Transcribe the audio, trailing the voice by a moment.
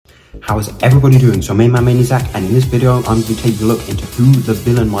How is everybody doing? So main man is Zach, and in this video I'm going to take a look into who the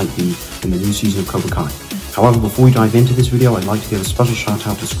villain might be in the new season of Cobra Kai. However, before we dive into this video, I'd like to give a special shout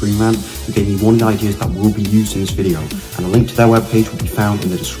out to Screen Rant, who gave me one of the ideas that will be used in this video, and a link to their webpage will be found in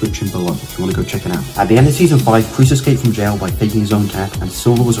the description below if you want to go check it out. At the end of season 5, Kreese escaped from jail by faking his own death, and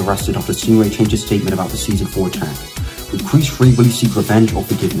Silver was arrested after Stingray changed his statement about the season 4 attack. With Kreese free, will he seek revenge or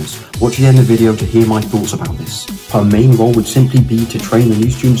forgiveness? Watch the end of the video to hear my thoughts about this. Her main role would simply be to train the new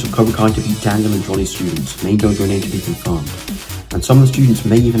students of Cobra Kai to beat Daniel and Johnny's students, main dojo name to be confirmed. And some of the students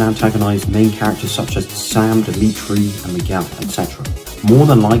may even antagonize main characters such as Sam, Dimitri, and Miguel, etc. More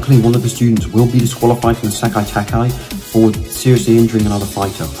than likely, one of the students will be disqualified from the Sekai Tekai for seriously injuring another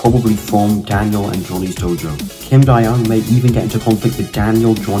fighter, probably from Daniel and Johnny's dojo. Kim Dae-young may even get into conflict with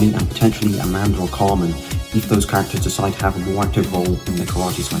Daniel, Johnny, and potentially Amanda or Carmen if those characters decide to have a more active role in the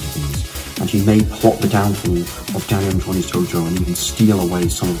karate side of things. And she may plot the downfall of Daniel and Johnny's dojo and even steal away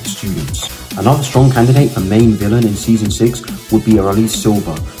some of the students. Another strong candidate for main villain in season 6 would be a released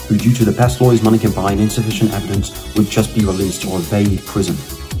Silver, who due to the best lawyers money can buy and insufficient evidence would just be released or evade prison.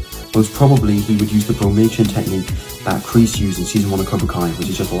 Most probably he would use the bromation technique that Kreese used in season 1 of Cobra Kai, which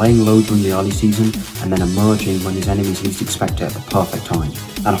is just laying low during the early season and then emerging when his enemies least expect it at the perfect time.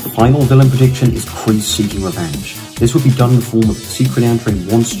 And a final villain prediction is Kreese seeking revenge. This would be done in the form of secretly entering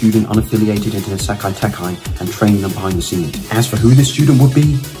one student unaffiliated into the Sekai Tekai and training them behind the scenes. As for who this student would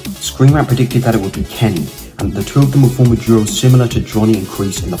be, Screen Rant predicted that it would be Kenny, and the two of them will form a duo similar to Johnny and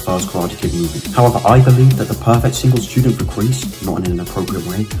Kreese in the first Karate Kid movie. However, I believe that the perfect single student for Kreese, not in an inappropriate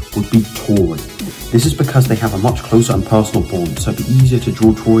way, would be Tori. This is because they have a much closer and personal bond, so it'd be easier to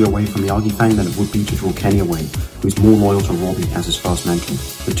draw Tori away from Miyagi Fang than it would be to draw Kenny away, who's more loyal to Robbie as his first mentor.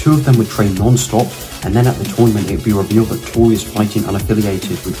 The two of them would train non-stop, and then at the tournament it would be revealed that Tori is fighting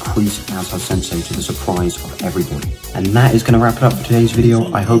unaffiliated with Kreese as her sensei, to the surprise of everybody. And that is going to wrap it up for today's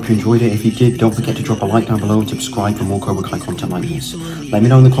video. I hope you enjoyed it. If you did, don't forget to drop a like down below and subscribe for more Cobra Kai content like this. Let me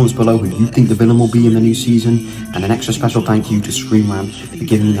know in the comments below who you think the villain will be in the new season, and an extra special thank you to Screen Rant for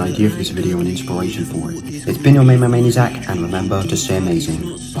giving me the idea for this video and inspiration for it. It's been your main man Zach, and remember to stay amazing.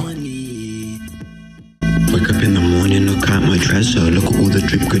 Bye. Wake up in the morning, look at my dresser. Look at all the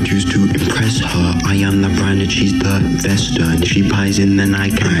drip could use to impress her. I am the brand and she's the investor, and she buys in then I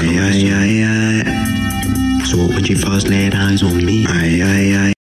can. So when she first laid eyes on me,